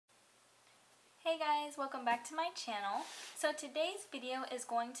Hey guys, welcome back to my channel. So today's video is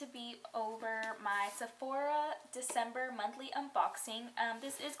going to be over my Sephora December monthly unboxing.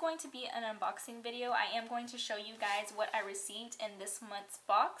 This is going to be an unboxing video. I am going to show you guys what I received in this month's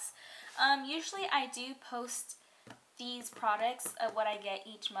box. Usually I do post these products of what I get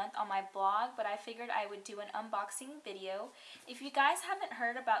each month on my blog, but I figured I would do an unboxing video. If you guys haven't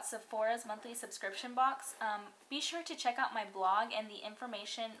heard about Sephora's monthly subscription box, be sure to check out my blog and the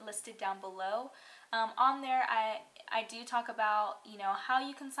information listed down below. On there I do talk about, how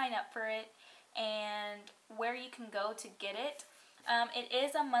you can sign up for it and where you can go to get it. It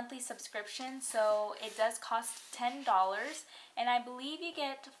is a monthly subscription, so it does cost $10, and I believe you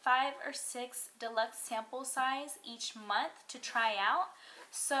get 5 or 6 deluxe sample size each month to try out.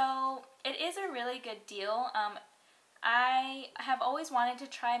 So it is a really good deal. I have always wanted to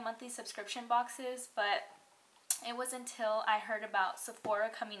try monthly subscription boxes, but it was until I heard about Sephora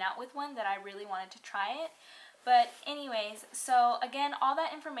coming out with one that I really wanted to try it. But anyways, so again, all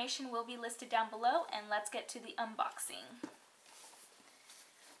that information will be listed down below, and let's get to the unboxing.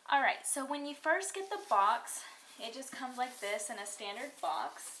 Alright, so when you first get the box, it just comes like this in a standard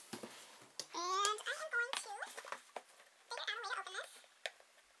box. And I am going to figure out a way to open this.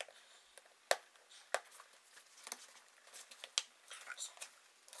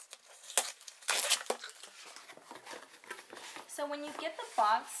 So when you get the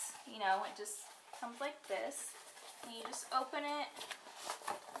box, it just comes like this. And you just open it.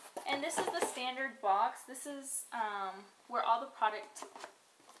 And this is the standard box. This is where all the products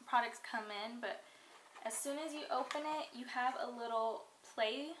come in, but as soon as you open it, you have a little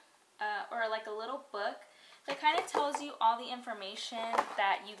or like a little book that kind of tells you all the information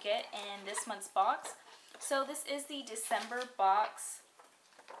that you get in this month's box. So this is the December box,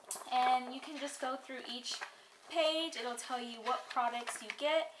 and you can just go through each page. It'll tell you what products you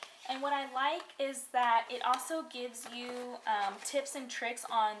get, and what I like is that it also gives you tips and tricks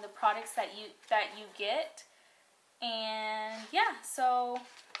on the products that you get. And yeah, so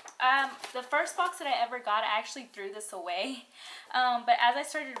the first box that I ever got, I actually threw this away. But as I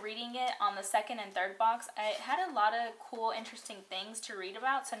started reading it on the second and third box, it had a lot of cool, interesting things to read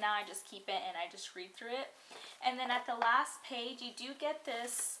about. So now I just keep it and I just read through it. And then at the last page, you do get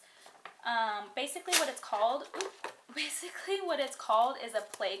this, basically what it's called is a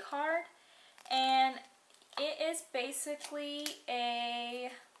play card. And it is basically a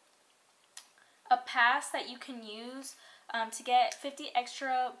pass that you can use to get 50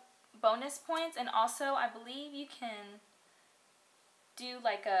 extra bonus points, and also I believe you can do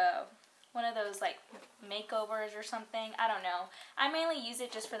like one of those like makeovers or something. I don't know. I mainly use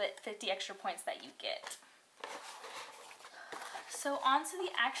it just for the 50 extra points that you get. So on to the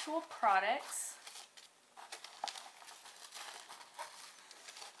actual products.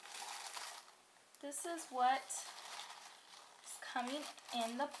 This is what is coming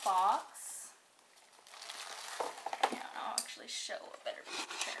in the box. I'll actually show a better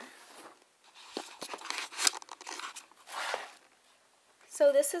picture.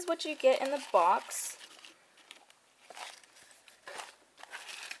 So this is what you get in the box.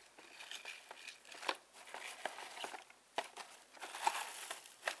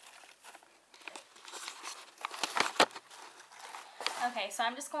 Okay, so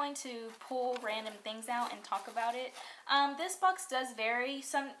I'm just going to pull random things out and talk about it. This box does vary.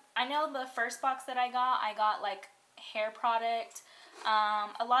 I know the first box that I got like hair product.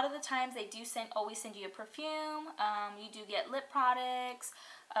 A lot of the times they do always send you a perfume. You do get lip products,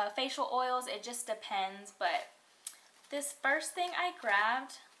 facial oils. It just depends. But this first thing I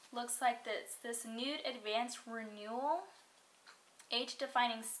grabbed looks like this Nude Advanced Renewal Age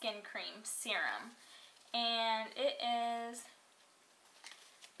Defining Skin Cream Serum, and it is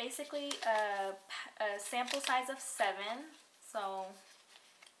basically a sample size of 7, so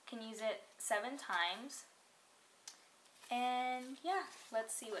you can use it 7 times. And yeah,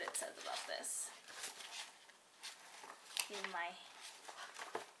 let's see what it says about this. Here's my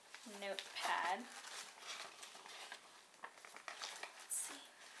notepad. Let's see.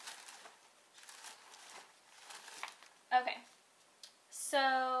 Okay.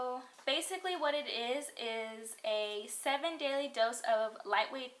 So basically what it is a 7 daily dose of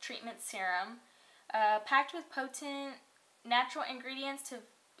lightweight treatment serum, packed with potent natural ingredients to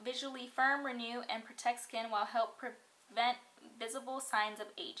visually firm, renew, and protect skin while help prevent visible signs of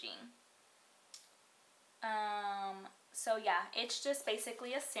aging. So yeah, it's just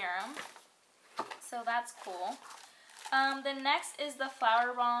basically a serum. So that's cool. The next is the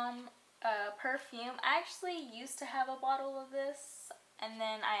Flower Bomb perfume. I actually used to have a bottle of this, and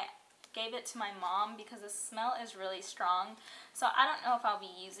then I gave it to my mom because the smell is really strong. So I don't know if I'll be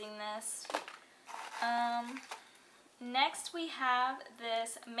using this. Next we have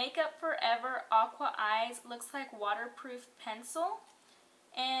this Makeup Forever Aqua Eyes Looks Like Waterproof Pencil.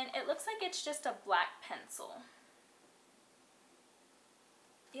 And it looks like it's just a black pencil.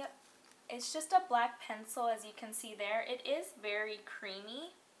 Yep, it's just a black pencil, as you can see there. It is very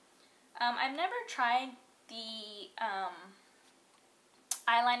creamy. I've never tried the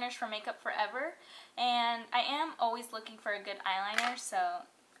eyeliners from Makeup Forever, and I am always looking for a good eyeliner, so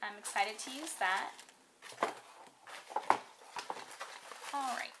I'm excited to use that.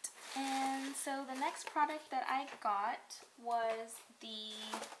 Alright, and so the next product that I got was the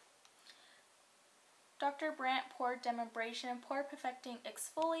Dr. Brandt Pore Dermabrasion Pore Perfecting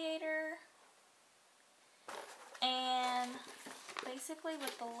Exfoliator. And basically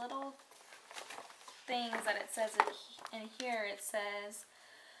with the little things that it says in here, it says,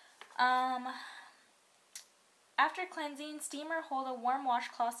 after cleansing, steam or hold a warm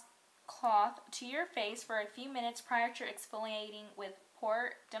washcloth to your face for a few minutes prior to exfoliating with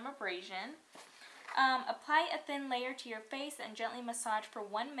pore dermabrasion. Apply a thin layer to your face and gently massage for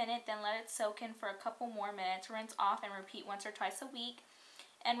 1 minute, then let it soak in for a couple more minutes. Rinse off and repeat once or twice a week.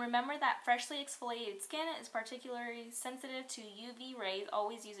 And remember that freshly exfoliated skin is particularly sensitive to UV rays.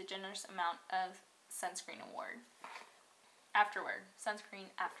 Always use a generous amount of sunscreen afterward.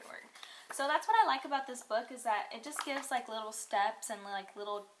 So that's what I like about this book, is that it just gives like little steps and like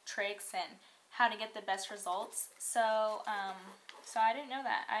little tricks and how to get the best results. So so I didn't know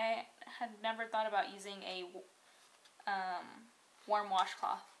that. I had never thought about using a warm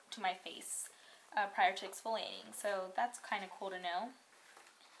washcloth to my face prior to exfoliating. So that's kind of cool to know.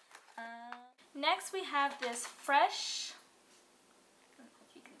 Next we have this fresh, I don't know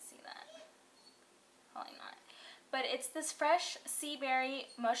if you can see that, probably not, but it's this fresh sea berry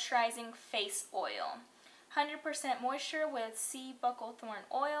moisturizing face oil. 100% moisture with sea bucklethorn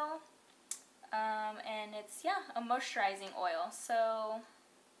oil. And it's, yeah, a moisturizing oil. So,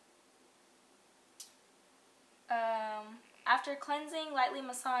 after cleansing, lightly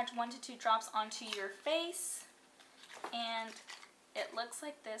massage 1 to 2 drops onto your face. And it looks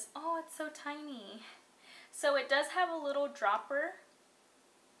like this. Oh, it's so tiny. So it does have a little dropper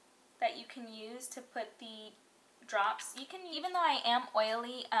that you can use to put the drops. You can, even though I am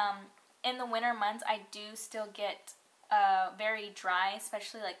oily, in the winter months I do still get very dry,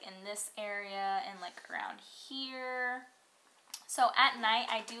 especially like in this area and like around here. So at night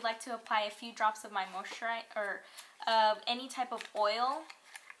I do like to apply a few drops of my moisturizer or of any type of oil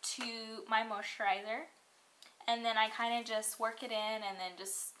to my moisturizer, and then I kind of just work it in and then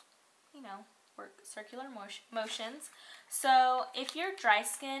just, you know, work circular motions. So if you're dry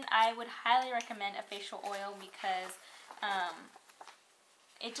skin, I would highly recommend a facial oil, because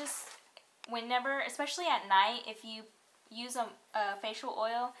it just, whenever, especially at night, if you use a facial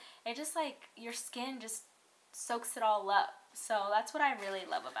oil, it just like your skin just soaks it all up. So that's what I really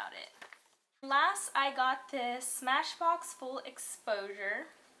love about it. Last, I got this Smashbox Full Exposure.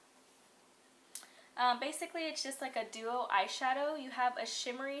 Basically it's just like a duo eyeshadow. You have a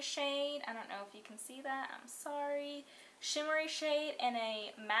shimmery shade, I don't know if you can see that, I'm sorry, shimmery shade and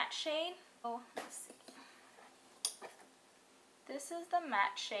a matte shade. Oh, let's see. This is the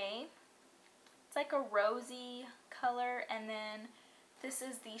matte shade. It's like a rosy color, and then this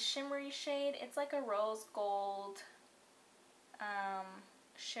is the shimmery shade. It's like a rose gold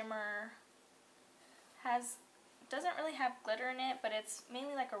shimmer. Doesn't really have glitter in it, but it's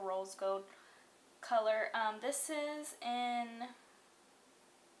mainly like a rose gold color. This is in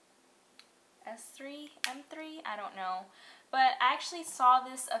S3, M3, I don't know. But I actually saw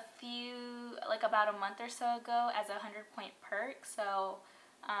this like about a month or so ago as a 100-point perk. So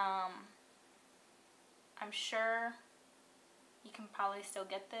I'm sure you can probably still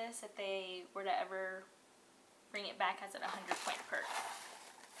get this if they were to ever bring it back as a 100-point perk.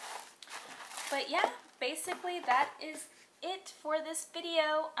 But yeah, basically that is it for this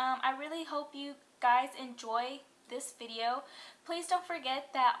video. I really hope you guys enjoy this video. Please don't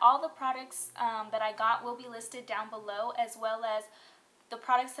forget that all the products that I got will be listed down below, as well as the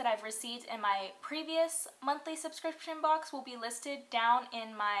products that I've received in my previous monthly subscription box will be listed down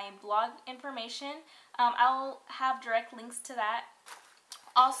in my blog information. I'll have direct links to that.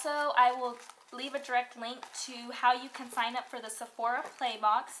 Also, I will leave a direct link to how you can sign up for the Sephora Play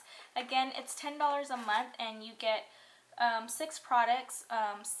Box. Again, it's $10 a month and you get 6 products,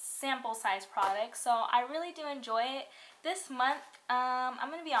 sample size products. So I really do enjoy it. This month, I'm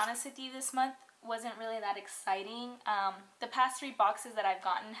going to be honest with you, this month wasn't really that exciting. The past 3 boxes that I've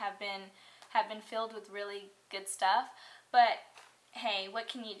gotten have been filled with really good stuff. But hey, what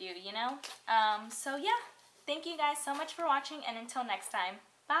can you do, you know? So yeah, thank you guys so much for watching, and until next time.